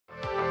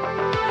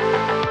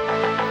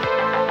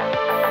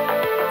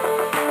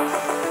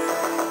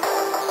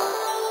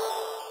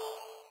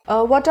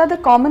What are the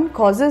common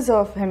causes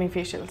of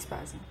hemifacial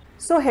spasm?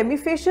 So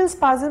hemifacial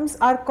spasms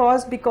are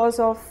caused because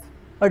of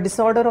a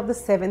disorder of the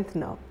seventh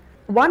nerve.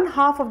 One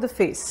half of the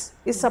face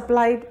is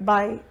supplied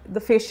by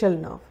the facial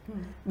nerve,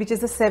 which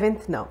is the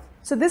seventh nerve.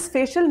 So this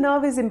facial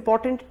nerve is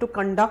important to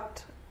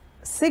conduct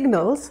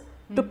signals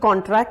to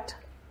contract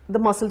the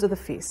muscles of the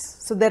face.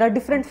 So there are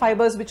different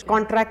fibers which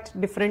contract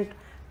different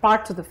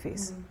parts of the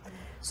face.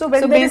 So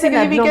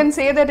basically we can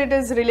say that it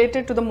is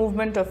related to the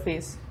movement of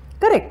face.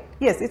 Correct.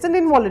 Yes, it's an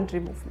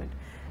involuntary movement.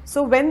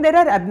 So when there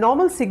are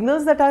abnormal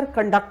signals that are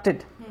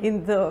conducted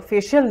in the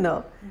facial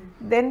nerve,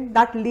 then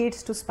that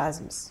leads to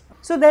spasms.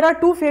 So there are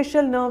two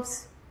facial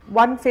nerves,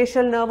 one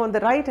facial nerve on the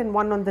right and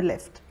one on the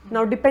left.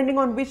 Now depending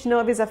on which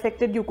nerve is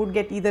affected, you could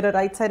get either a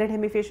right-sided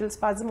hemifacial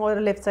spasm or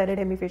a left-sided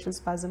hemifacial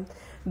spasm.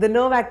 The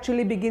nerve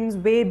actually begins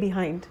way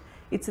behind.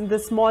 It's in the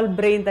small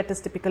brain that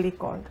is typically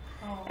called.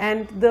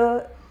 And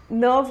the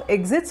nerve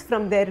exits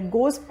from there,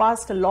 goes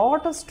past a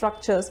lot of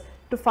structures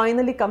to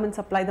finally come and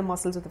supply the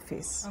muscles of the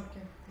face.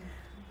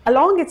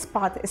 Along its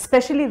path,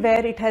 especially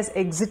where it has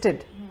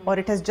exited or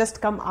it has just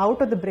come out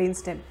of the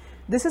brainstem,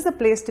 this is the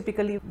place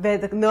typically where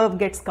the nerve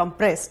gets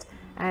compressed,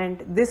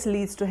 and this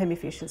leads to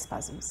hemifacial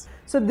spasms.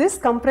 So this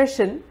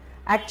compression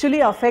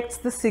actually affects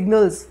the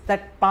signals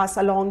that pass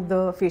along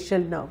the facial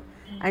nerve,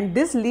 and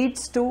this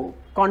leads to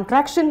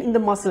contraction in the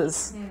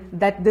muscles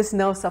that this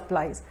nerve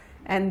supplies,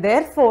 and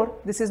therefore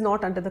this is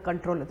not under the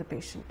control of the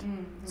patient.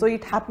 So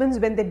it happens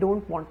when they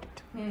don't want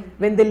it,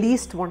 when they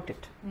least want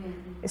it,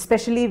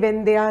 especially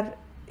when they are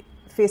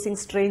facing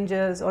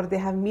strangers or they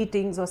have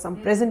meetings or some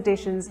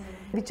presentations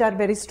which are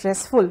very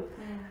stressful.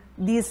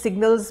 These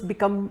signals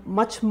become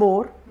much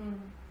more,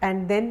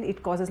 and then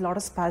it causes a lot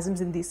of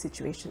spasms in these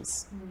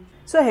situations.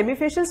 So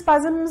hemifacial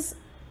spasms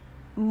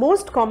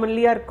most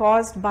commonly are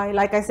caused by,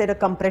 like I said, a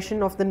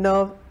compression of the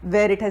nerve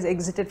where it has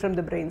exited from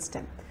the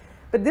brainstem.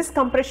 But this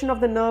compression of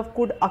the nerve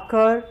could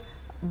occur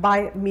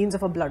by means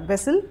of a blood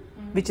vessel,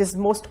 which is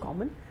most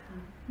common,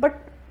 but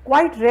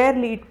quite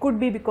rarely it could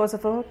be because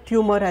of a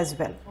tumor as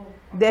well.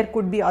 There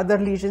could be other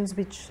lesions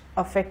which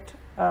affect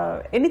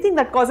anything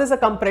that causes a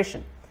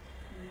compression.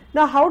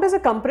 Now, how does a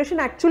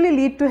compression actually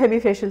lead to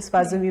hemifacial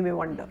spasm, you may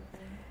wonder.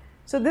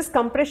 So this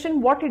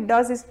compression, what it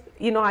does is,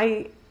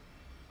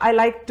 I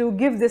like to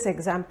give this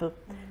example.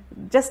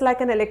 Just like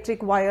an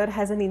electric wire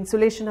has an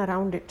insulation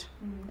around it,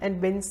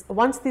 and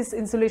once this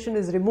insulation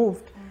is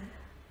removed,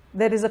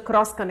 there is a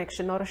cross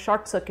connection or a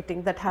short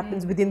circuiting that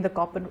happens within the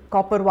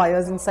copper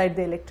wires inside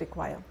the electric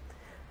wire.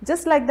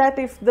 Just like that,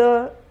 if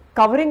the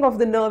covering of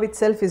the nerve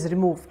itself is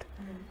removed,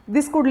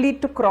 this could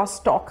lead to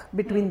cross talk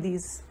between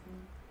these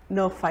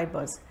nerve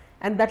fibers,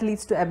 and that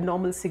leads to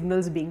abnormal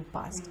signals being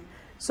passed.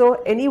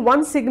 So any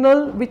one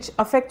signal which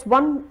affects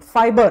one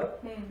fiber,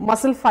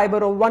 muscle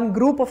fiber, or one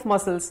group of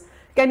muscles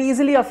can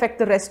easily affect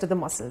the rest of the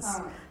muscles.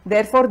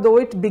 Therefore, though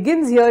it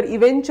begins here,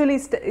 eventually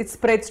it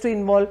spreads to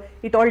involve,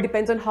 it all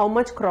depends on how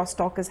much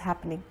crosstalk is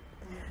happening.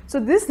 So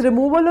this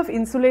removal of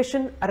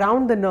insulation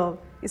around the nerve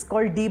is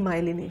called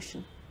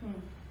demyelination.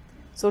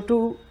 So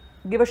to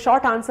give a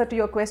short answer to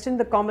your question,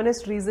 the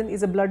commonest reason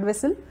is a blood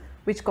vessel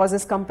which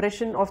causes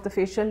compression of the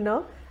facial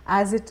nerve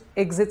as it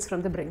exits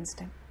from the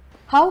brainstem.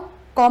 How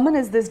common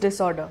is this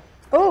disorder?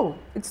 Oh,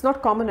 it's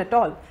not common at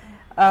all.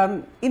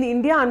 In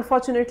India,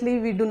 unfortunately,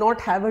 we do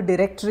not have a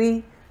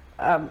directory.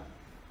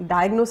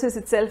 Diagnosis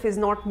itself is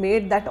not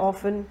made that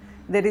often.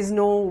 There is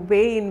no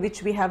way in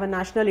which we have a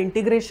national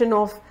integration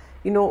of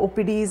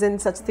OPDs and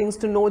such things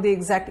to know the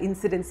exact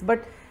incidence.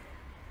 But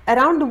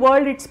around the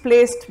world, it's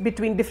placed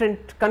between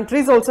different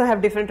countries, also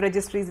have different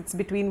registries. It's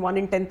between 1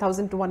 in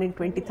 10,000 to 1 in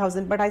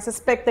 20,000. But I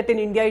suspect that in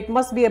India, it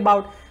must be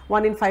about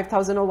 1 in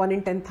 5,000 or 1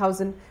 in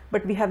 10,000.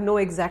 But we have no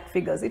exact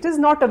figures. It is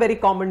not a very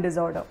common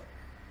disorder.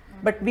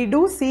 But we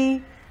do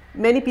see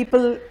many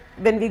people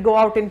when we go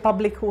out in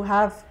public who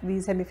have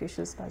these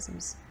hemifacial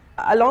spasms.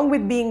 Along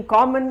with being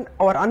common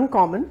or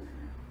uncommon,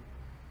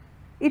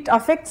 it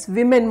affects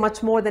women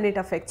much more than it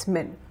affects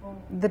men.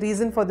 The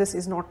reason for this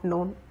is not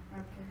known.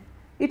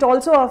 It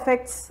also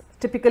affects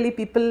typically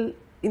people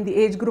in the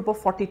age group of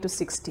 40 to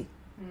 60.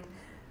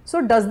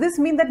 So does this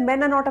mean that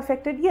men are not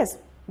affected? Yes.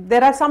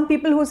 There are some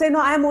people who say,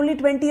 no, I am only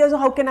 20 years, so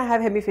how can I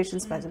have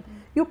hemifacial spasm?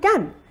 You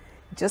can.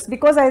 Just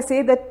because I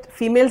say that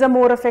females are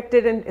more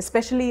affected, and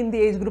especially in the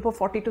age group of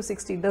 40 to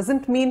 60,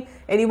 doesn't mean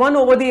anyone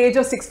over the age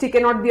of 60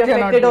 cannot be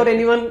affected, or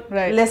anyone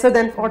lesser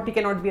than 40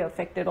 cannot be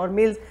affected, or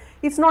males.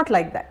 It's not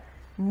like that.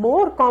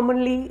 More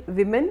commonly,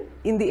 women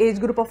in the age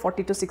group of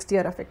 40 to 60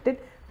 are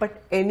affected,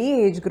 but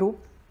any age group,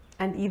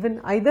 and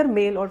even either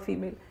male or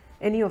female,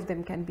 any of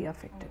them can be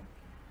affected.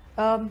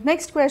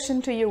 Next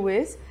question to you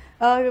is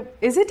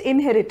it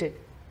inherited?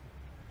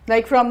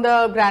 Like from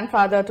the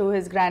grandfather to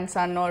his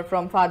grandson, or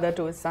from father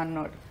to his son?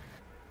 Or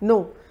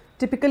no,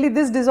 typically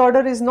this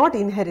disorder is not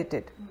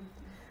inherited.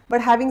 But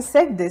having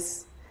said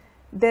this,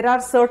 there are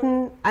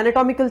certain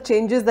anatomical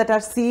changes that are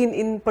seen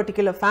in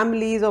particular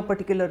families or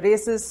particular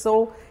races.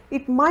 So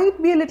it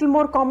might be a little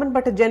more common,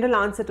 but a general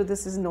answer to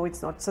this is no,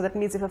 it's not. So that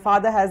means if a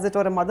father has it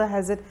or a mother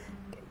has it,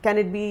 can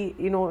it be,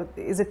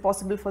 is it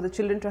possible for the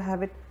children to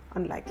have it?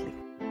 Unlikely.